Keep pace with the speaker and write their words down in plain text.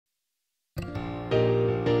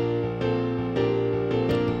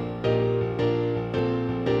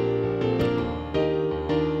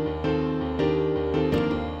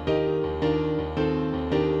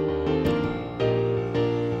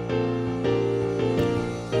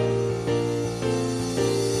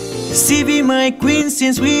She be my queen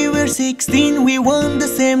since we were 16. We want the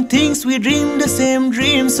same things, we dream the same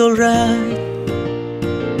dreams. Alright,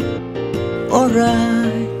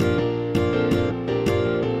 alright.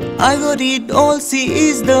 I got it all, she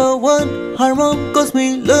is the one. Her mom calls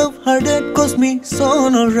me love, her dad calls me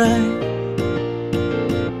son. Alright,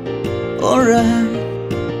 alright.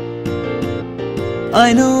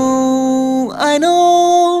 I know, I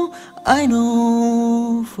know, I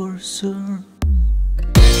know for sure.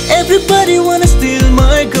 Everybody wanna steal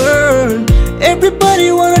my girl,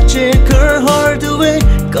 everybody wanna check her heart away.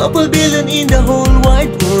 Couple billion in the whole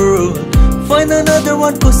wide world, find another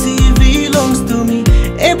one cause he belongs to me.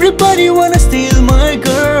 Everybody wanna steal my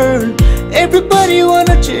girl, everybody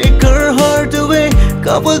wanna check her heart away.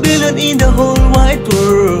 Couple billion in the whole wide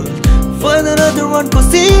world, find another one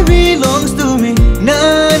cause he belongs to me.